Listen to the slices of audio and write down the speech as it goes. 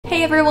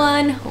Hey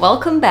everyone,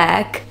 welcome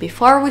back.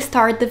 Before we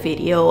start the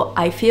video,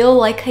 I feel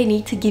like I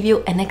need to give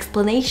you an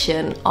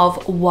explanation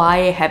of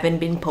why I haven't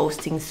been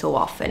posting so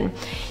often.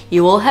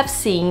 You will have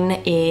seen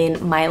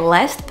in my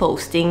last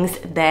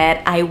postings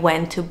that I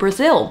went to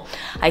Brazil.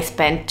 I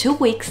spent 2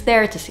 weeks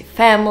there to see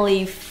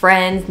family,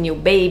 friends, new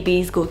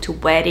babies, go to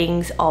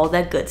weddings, all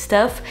that good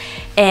stuff.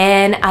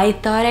 And I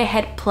thought I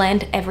had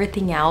planned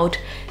everything out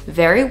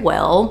very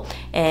well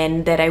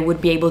and that I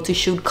would be able to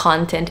shoot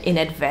content in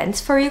advance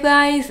for you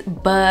guys,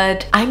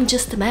 but I'm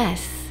just a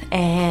mess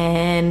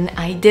and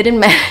I didn't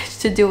manage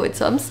to do it,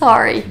 so I'm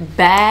sorry.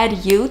 Bad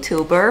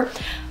YouTuber,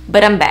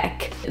 but I'm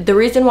back. The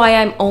reason why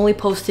I'm only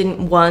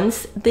posting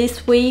once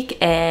this week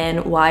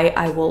and why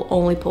I will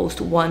only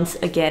post once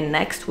again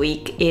next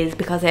week is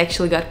because I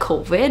actually got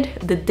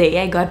COVID the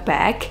day I got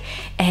back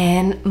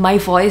and my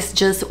voice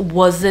just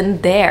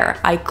wasn't there.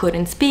 I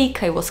couldn't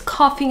speak, I was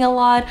coughing a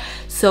lot,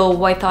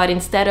 so I thought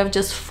instead of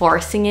just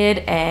forcing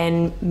it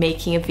and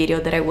making a video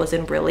that I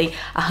wasn't really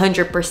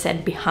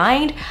 100%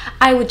 behind,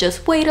 I would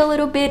just wait a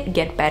little bit,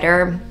 get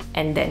better,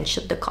 and then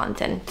shoot the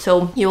content.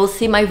 So you will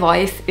see my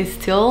voice is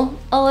still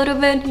a little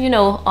bit, you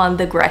know, on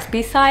the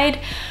graspy side,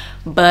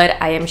 but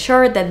I am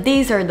sure that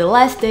these are the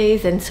last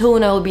days and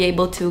soon I will be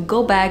able to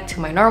go back to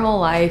my normal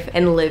life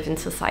and live in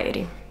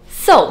society.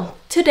 So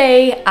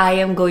today I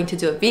am going to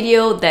do a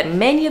video that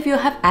many of you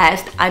have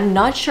asked. I'm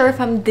not sure if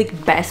I'm the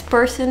best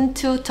person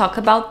to talk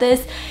about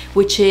this,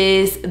 which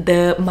is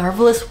the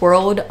marvelous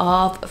world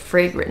of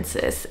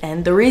fragrances.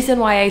 And the reason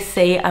why I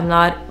say I'm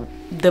not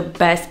the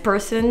best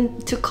person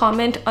to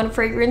comment on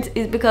fragrance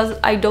is because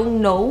I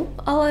don't know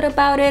a lot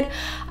about it.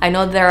 I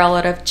know there are a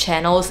lot of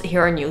channels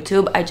here on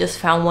YouTube. I just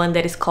found one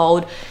that is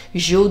called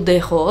Jus de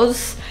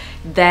Rose,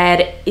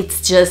 that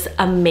it's just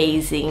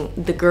amazing.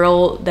 The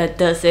girl that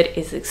does it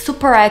is a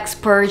super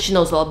expert. She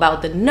knows all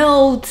about the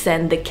notes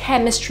and the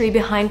chemistry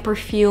behind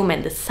perfume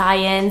and the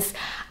science.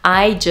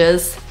 I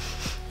just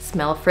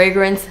smell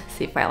fragrance,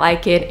 see if I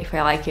like it. If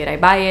I like it, I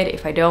buy it.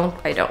 If I don't,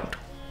 I don't.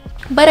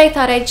 But I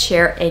thought I'd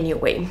share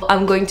anyway.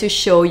 I'm going to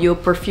show you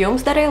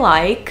perfumes that I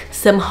like,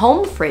 some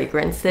home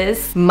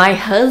fragrances, my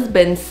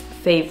husband's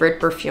favorite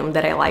perfume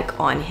that I like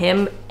on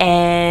him,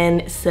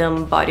 and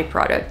some body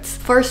products.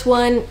 First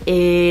one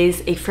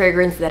is a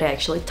fragrance that I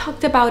actually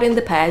talked about in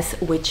the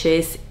past, which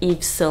is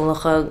Yves Saint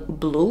Laurent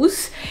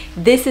Blouse.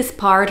 This is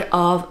part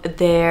of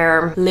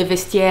their Le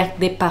Vestiaire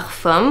de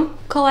Parfum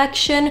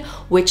collection,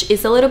 which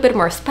is a little bit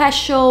more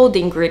special. The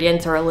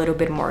ingredients are a little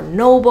bit more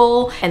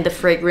noble and the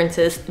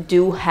fragrances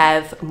do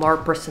have more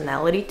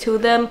personality to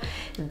them.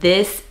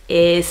 This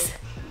is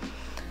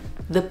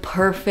the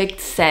perfect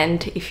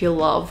scent if you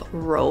love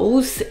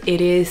rose. It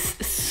is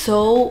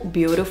so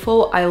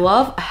beautiful. I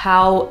love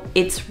how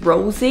it's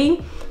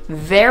rosy,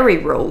 very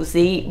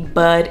rosy,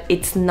 but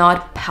it's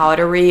not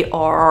powdery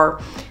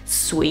or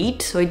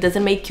sweet, so it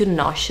doesn't make you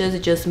nauseous.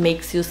 It just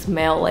makes you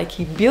smell like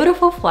a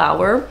beautiful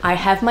flower. I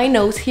have my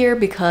nose here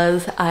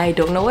because I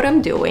don't know what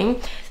I'm doing.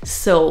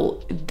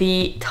 So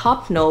the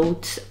top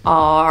notes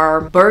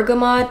are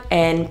bergamot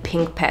and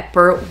pink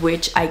pepper,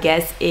 which I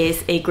guess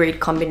is a great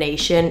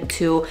combination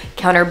to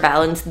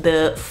counterbalance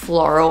the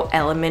floral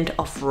element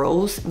of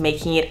rose,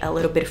 making it a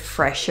little bit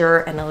fresher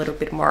and a little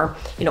bit more,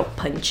 you know,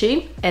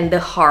 punchy. And the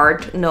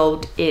hard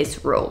note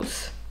is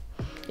rose.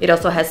 It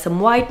also has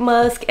some white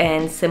musk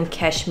and some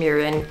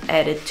cashmere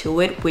added to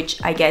it, which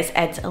I guess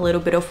adds a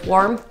little bit of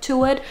warmth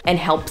to it and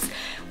helps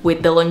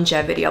with the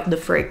longevity of the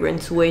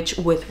fragrance, which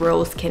with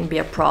rose can be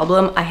a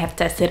problem. I have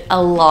tested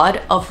a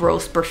lot of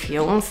rose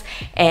perfumes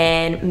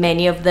and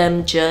many of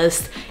them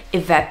just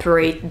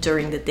evaporate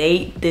during the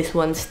day. This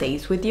one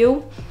stays with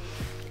you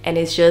and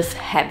it's just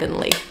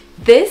heavenly.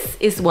 This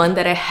is one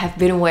that I have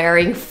been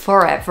wearing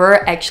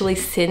forever, actually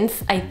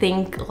since I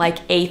think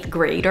like 8th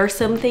grade or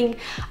something.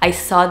 I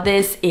saw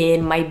this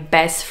in my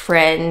best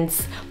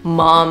friend's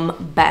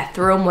mom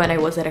bathroom when I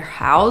was at her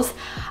house.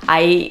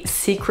 I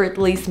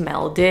secretly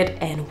smelled it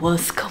and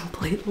was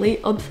completely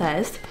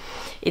obsessed.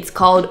 It's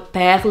called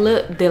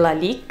Perles de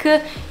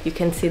Lalique. You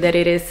can see that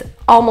it is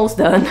almost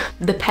done.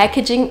 The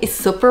packaging is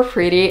super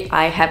pretty.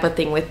 I have a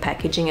thing with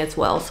packaging as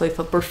well. So if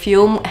a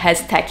perfume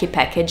has tacky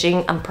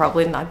packaging, I'm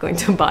probably not going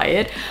to buy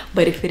it.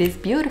 But if it is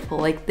beautiful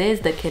like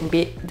this, that can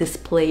be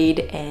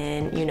displayed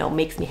and, you know,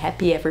 makes me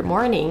happy every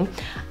morning,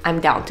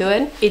 I'm down to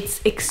it.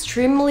 It's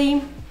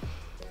extremely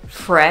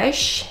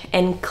fresh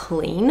and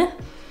clean,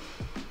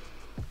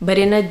 but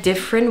in a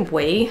different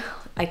way.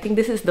 I think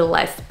this is the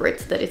last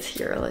spritz that is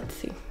here. Let's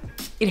see.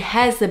 It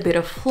has a bit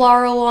of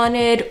floral on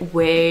it,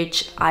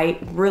 which I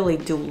really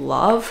do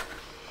love,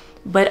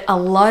 but a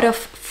lot of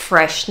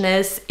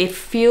freshness. It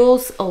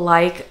feels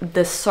like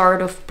the sort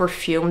of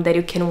perfume that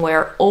you can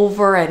wear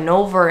over and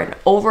over and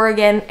over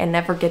again and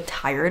never get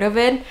tired of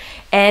it.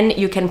 And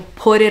you can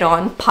put it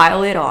on,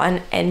 pile it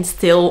on, and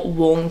still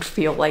won't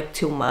feel like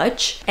too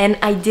much. And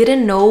I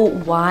didn't know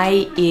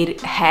why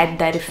it had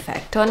that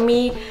effect on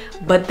me,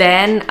 but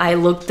then I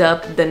looked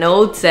up the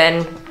notes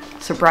and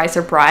surprise,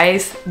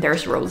 surprise,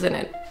 there's rose in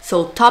it.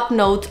 So top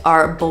notes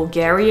are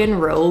Bulgarian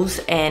rose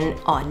and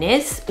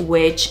anise,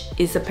 which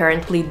is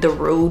apparently the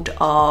root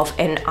of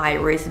an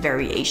iris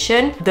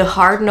variation. The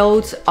hard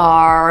notes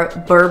are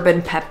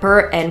bourbon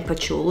pepper and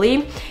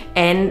patchouli,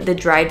 and the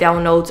dry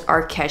down notes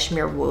are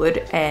cashmere wood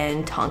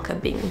and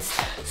tonka beans.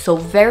 So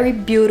very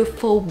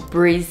beautiful,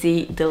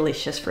 breezy,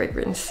 delicious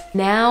fragrance.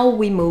 Now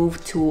we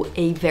move to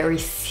a very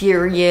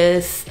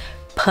serious,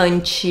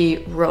 punchy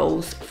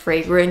rose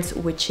fragrance,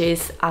 which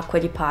is Acqua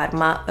di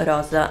Parma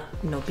Rosa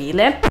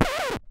Nobile.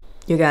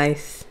 You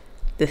guys,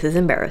 this is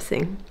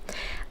embarrassing.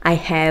 I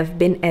have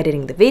been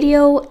editing the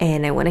video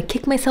and I want to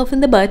kick myself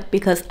in the butt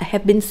because I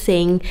have been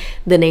saying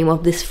the name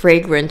of this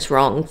fragrance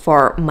wrong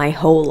for my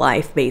whole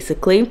life,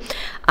 basically.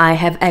 I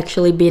have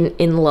actually been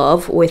in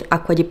love with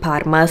Acqua di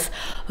Parma's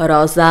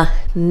Rosa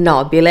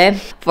Nobile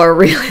for a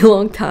really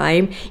long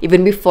time,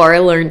 even before I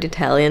learned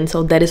Italian,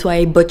 so that is why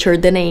I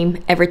butchered the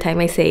name every time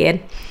I say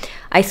it.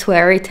 I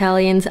swear,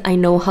 Italians, I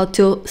know how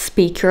to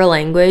speak your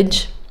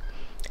language,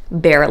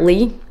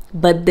 barely,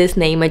 but this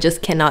name I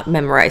just cannot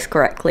memorize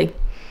correctly.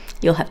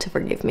 You'll have to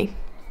forgive me.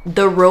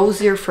 The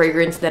rosier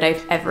fragrance that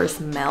I've ever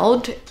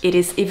smelled. It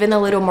is even a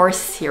little more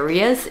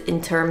serious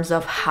in terms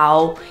of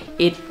how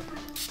it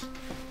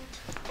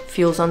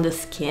feels on the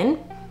skin.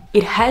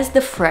 It has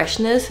the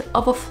freshness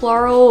of a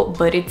floral,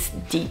 but it's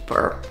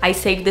deeper. I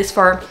save this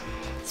for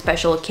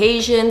special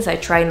occasions. I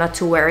try not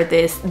to wear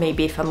this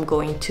maybe if I'm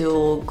going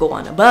to go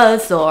on a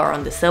bus or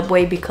on the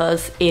subway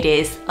because it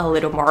is a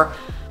little more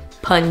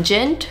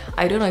pungent.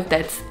 I don't know if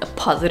that's a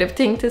positive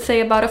thing to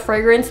say about a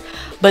fragrance,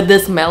 but the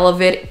smell of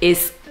it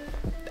is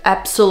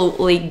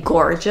absolutely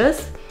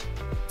gorgeous.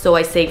 So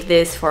I saved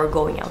this for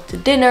going out to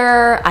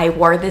dinner. I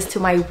wore this to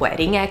my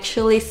wedding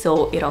actually,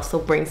 so it also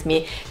brings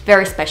me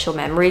very special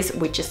memories,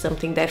 which is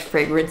something that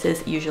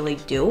fragrances usually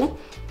do.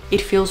 It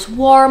feels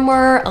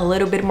warmer, a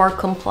little bit more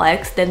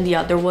complex than the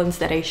other ones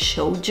that I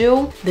showed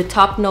you. The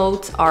top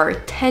notes are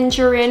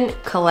tangerine,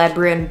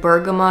 Calabrian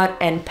bergamot,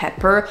 and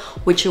pepper,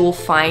 which you will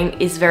find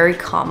is very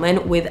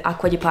common with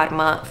Acqua di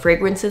Parma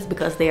fragrances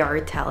because they are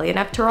Italian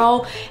after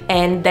all.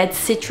 And that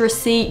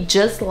citrusy,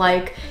 just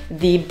like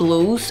the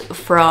blues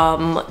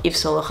from Yves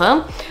Saint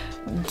Laurent,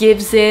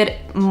 gives it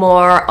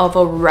more of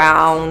a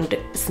round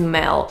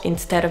smell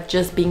instead of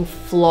just being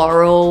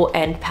floral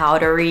and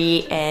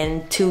powdery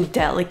and too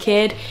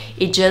delicate.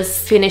 It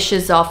just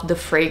finishes off the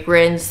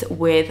fragrance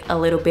with a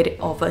little bit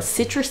of a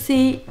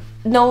citrusy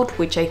note,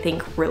 which I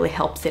think really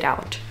helps it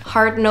out.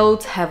 Hard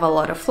notes have a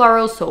lot of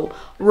florals, so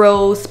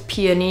rose,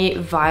 peony,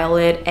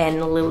 violet,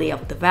 and lily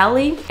of the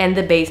valley. And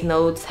the base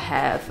notes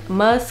have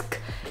musk,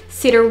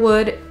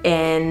 cedarwood,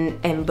 and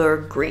amber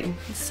green.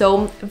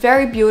 So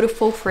very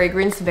beautiful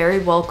fragrance, very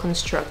well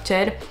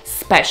constructed,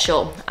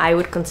 special. I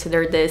would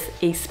consider this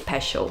a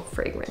special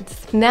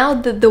fragrance. Now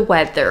that the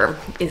weather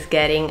is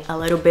getting a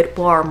little bit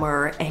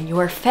warmer and you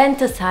are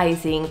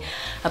fantasizing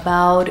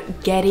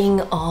about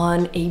getting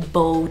on a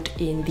boat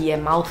in the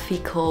Amalfi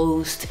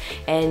Coast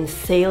and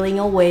sailing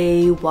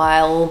away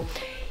while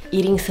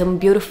eating some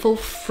beautiful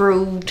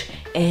fruit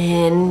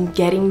and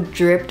getting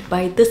dripped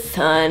by the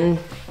sun,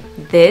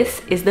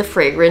 this is the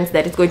fragrance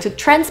that is going to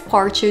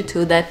transport you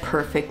to that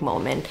perfect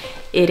moment.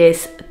 It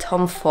is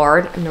Tom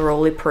Ford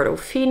Neroli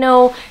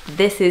Portofino.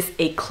 This is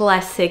a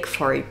classic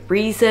for a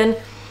reason.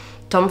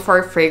 Tom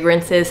Ford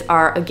fragrances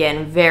are,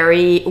 again,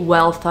 very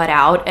well thought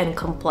out and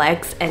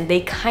complex, and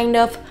they kind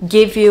of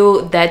give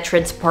you that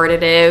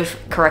transportative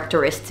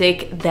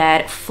characteristic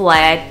that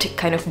flat,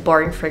 kind of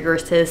boring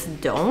fragrances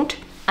don't.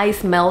 I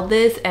smell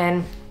this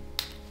and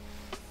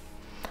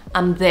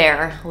I'm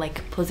there,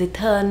 like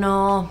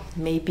Positano,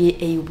 maybe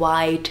a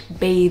white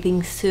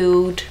bathing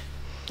suit,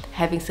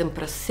 having some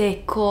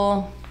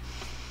Prosecco,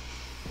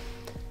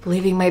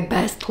 living my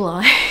best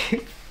life.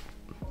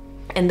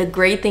 And the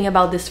great thing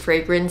about this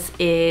fragrance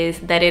is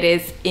that it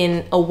is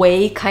in a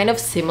way kind of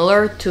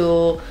similar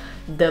to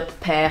the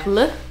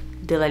Perles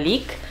de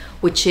Lalique,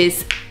 which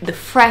is the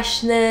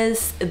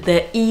freshness,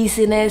 the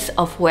easiness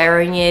of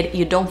wearing it.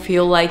 You don't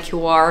feel like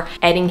you are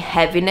adding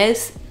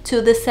heaviness to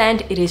the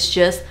scent. It is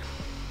just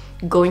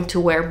going to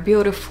wear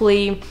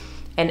beautifully,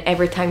 and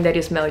every time that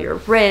you smell your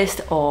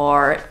wrist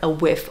or a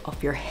whiff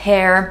of your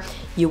hair,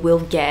 you will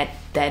get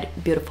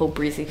that beautiful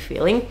breezy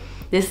feeling.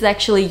 This is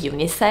actually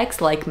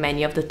unisex, like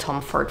many of the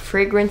Tom Ford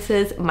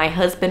fragrances. My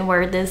husband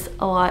wears this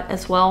a lot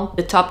as well.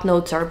 The top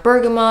notes are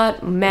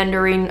bergamot,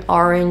 mandarin,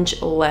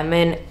 orange,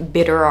 lemon,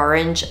 bitter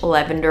orange,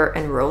 lavender,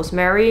 and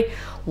rosemary,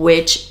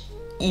 which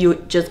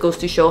just goes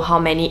to show how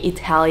many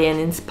Italian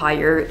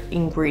inspired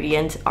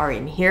ingredients are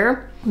in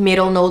here.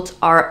 Middle notes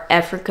are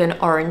African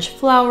orange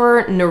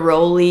flower,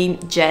 neroli,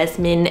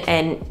 jasmine,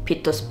 and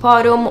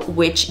pittosporum,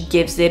 which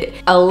gives it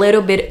a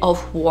little bit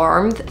of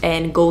warmth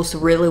and goes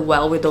really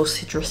well with those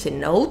citrusy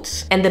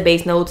notes. And the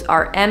base notes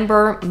are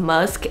amber,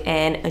 musk,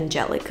 and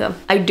angelica.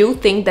 I do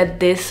think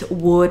that this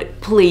would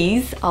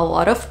please a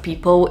lot of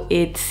people.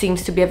 It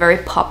seems to be a very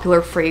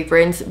popular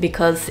fragrance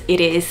because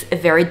it is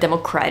very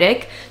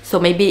democratic.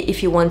 So maybe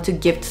if you want to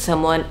gift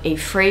someone a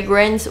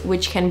fragrance,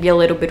 which can be a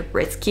little bit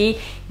risky,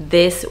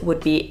 this would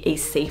be be a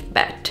safe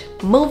bet.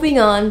 Moving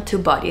on to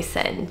body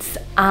scents.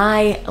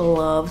 I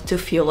love to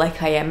feel like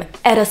I am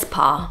at a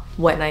spa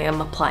when I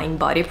am applying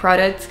body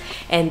products,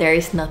 and there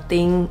is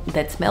nothing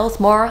that smells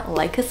more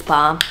like a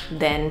spa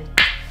than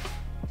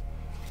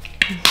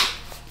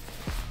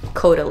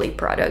Caudalie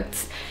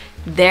products.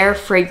 Their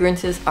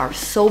fragrances are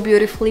so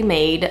beautifully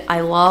made.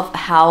 I love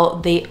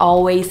how they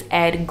always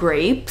add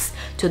grapes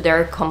to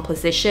their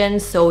composition,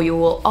 so you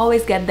will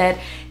always get that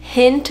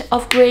hint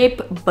of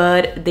grape,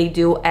 but they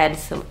do add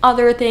some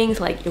other things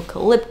like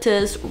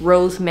eucalyptus,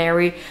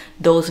 rosemary,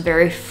 those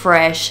very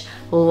fresh,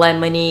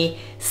 lemony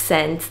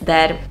scents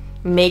that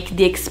make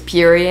the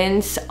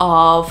experience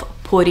of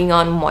putting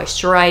on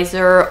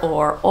moisturizer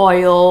or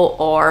oil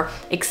or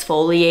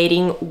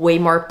exfoliating way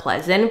more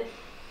pleasant.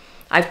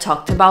 I've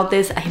talked about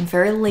this. I am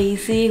very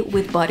lazy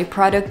with body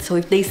products, so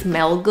if they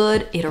smell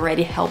good, it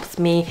already helps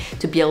me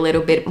to be a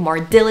little bit more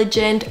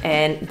diligent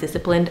and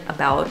disciplined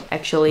about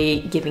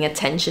actually giving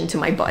attention to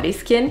my body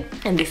skin.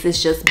 And this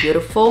is just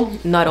beautiful.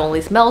 Not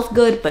only smells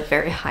good, but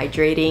very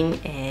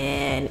hydrating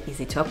and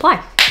easy to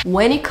apply.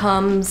 When it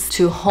comes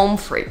to home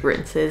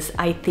fragrances,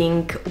 I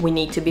think we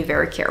need to be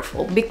very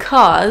careful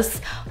because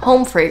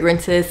home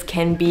fragrances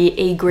can be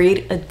a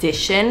great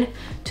addition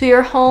to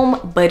your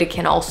home, but it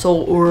can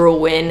also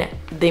ruin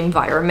the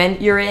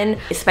environment you're in,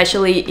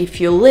 especially if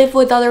you live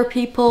with other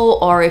people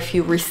or if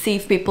you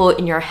receive people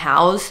in your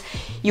house.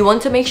 You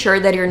want to make sure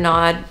that you're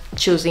not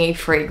choosing a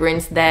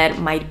fragrance that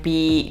might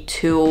be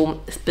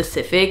too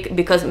specific,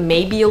 because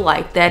maybe you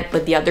like that,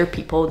 but the other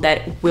people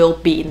that will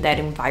be in that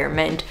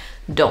environment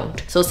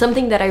don't. So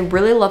something that I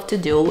really love to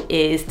do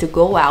is to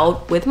go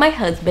out with my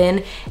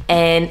husband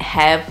and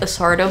have a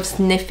sort of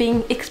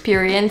sniffing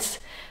experience.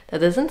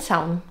 That doesn't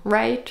sound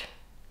right.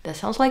 That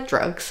sounds like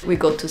drugs. We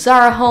go to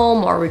Zara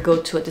home or we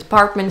go to a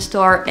department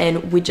store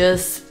and we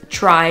just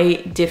try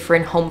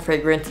different home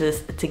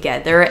fragrances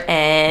together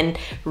and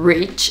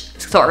reach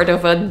sort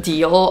of a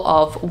deal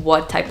of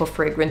what type of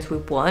fragrance we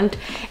want.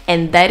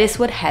 And that is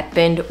what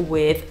happened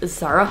with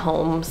Zara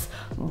Home's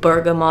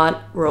Bergamot,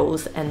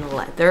 Rose and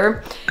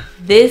Leather.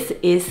 This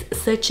is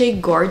such a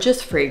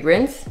gorgeous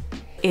fragrance.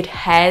 It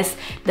has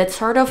that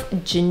sort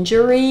of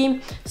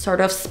gingery,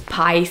 sort of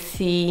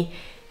spicy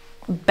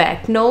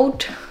back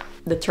note.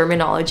 The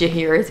terminology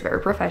here is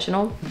very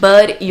professional,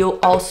 but you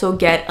also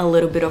get a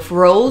little bit of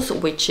rose,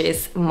 which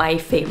is my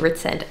favorite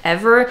scent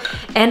ever,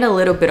 and a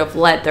little bit of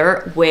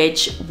leather,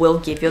 which will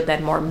give you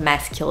that more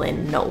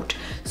masculine note.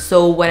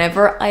 So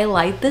whenever I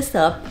light this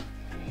up,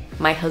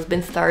 my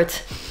husband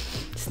starts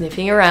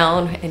sniffing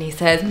around and he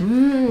says,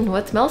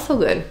 what smells so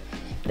good?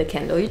 The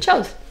candle you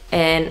chose.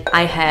 And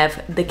I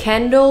have the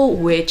candle,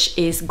 which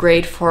is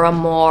great for a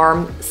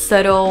more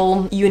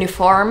subtle,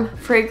 uniform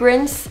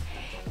fragrance.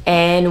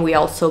 And we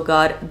also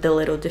got the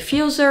little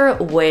diffuser,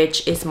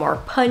 which is more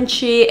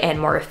punchy and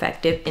more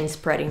effective in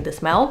spreading the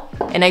smell.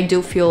 And I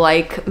do feel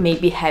like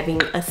maybe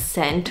having a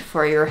scent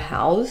for your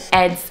house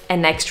adds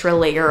an extra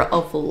layer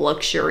of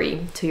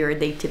luxury to your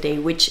day-to-day,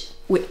 which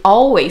we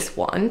always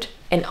want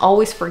and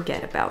always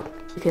forget about.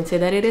 You can say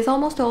that it is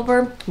almost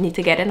over, need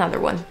to get another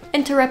one.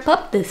 And to wrap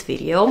up this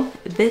video,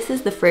 this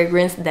is the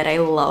fragrance that I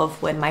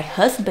love when my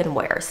husband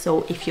wears.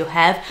 So if you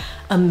have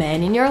a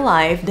man in your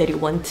life that you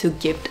want to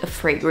gift a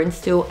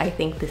fragrance to, I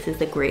think this is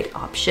a great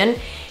option.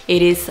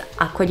 It is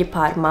Acqua di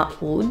Parma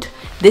Out.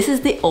 This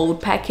is the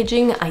old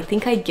packaging. I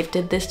think I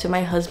gifted this to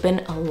my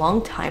husband a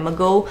long time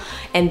ago,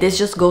 and this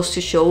just goes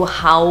to show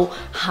how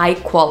high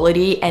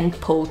quality and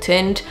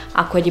potent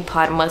Acqua di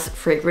Parma's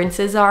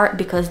fragrances are,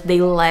 because they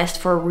last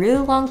for a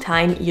really long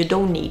time. You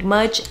don't need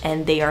much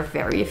and they are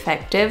very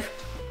effective.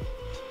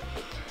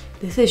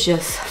 This is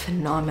just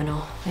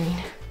phenomenal. I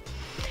mean,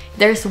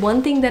 there's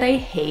one thing that I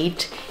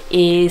hate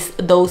is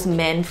those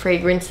men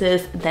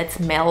fragrances that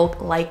smell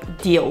like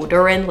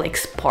deodorant, like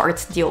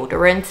sports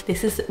deodorant.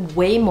 This is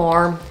way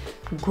more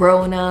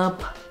grown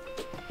up,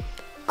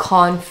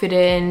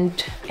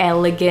 confident,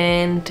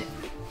 elegant,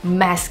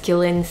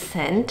 masculine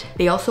scent.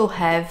 They also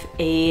have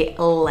a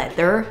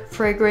leather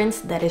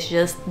fragrance that is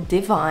just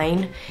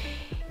divine.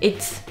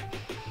 It's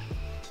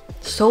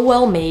so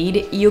well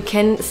made. You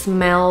can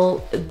smell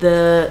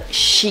the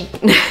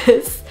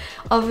chicness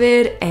of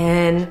it,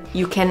 and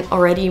you can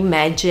already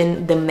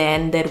imagine the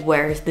man that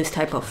wears this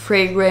type of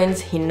fragrance.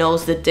 He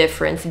knows the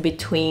difference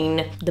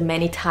between the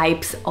many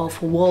types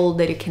of wool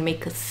that you can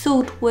make a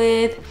suit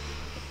with.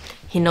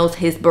 He knows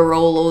his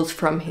Barolos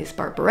from his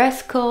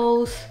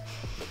Barbarescos.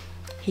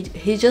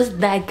 He's just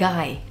that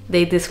guy.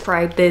 They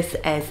describe this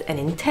as an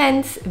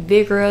intense,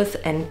 vigorous,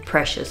 and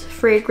precious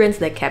fragrance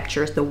that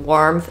captures the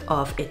warmth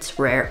of its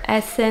rare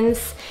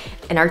essence.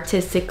 an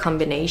artistic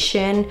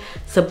combination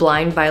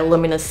sublimed by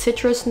luminous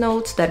citrus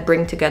notes that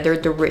bring together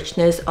the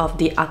richness of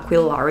the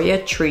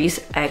Aquilaria trees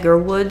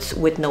agarwoods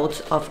with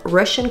notes of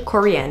Russian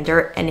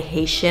coriander and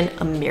Haitian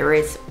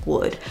amyris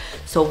wood.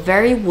 So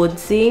very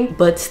woodsy,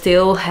 but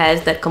still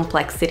has that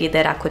complexity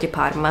that Acqua di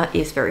Parma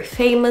is very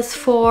famous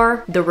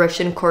for. The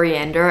Russian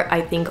coriander,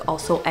 I think,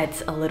 also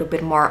adds a little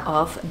bit more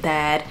of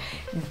that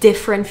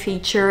different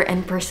feature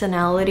and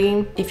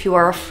personality. If you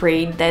are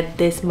afraid that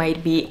this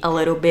might be a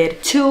little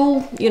bit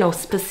too, you know,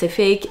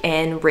 specific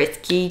and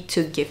risky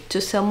to give to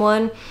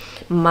someone,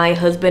 my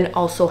husband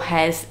also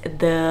has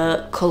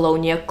the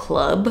Colonia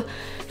Club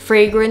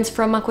fragrance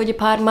from Acqua di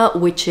Parma,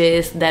 which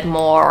is that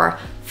more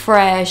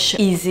fresh,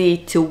 easy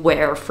to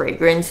wear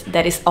fragrance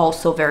that is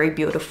also very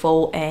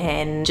beautiful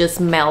and just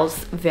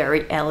smells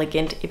very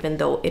elegant, even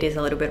though it is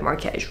a little bit more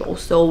casual.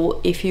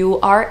 So if you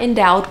are in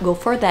doubt, go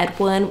for that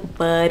one.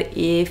 But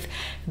if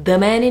the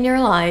man in your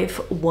life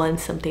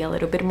wants something a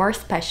little bit more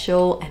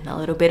special and a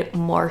little bit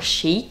more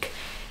chic,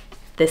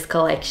 this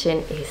collection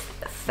is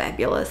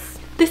fabulous.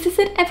 This is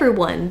it,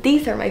 everyone.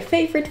 These are my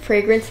favorite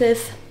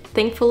fragrances.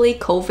 Thankfully,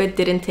 COVID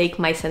didn't take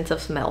my sense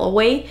of smell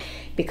away,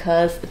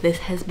 because this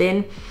has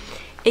been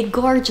a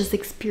gorgeous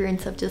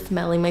experience of just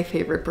smelling my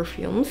favorite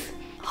perfumes.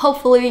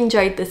 Hopefully you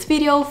enjoyed this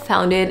video,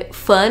 found it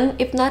fun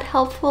if not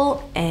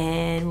helpful,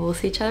 and we'll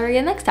see each other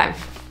again next time.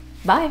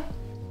 Bye!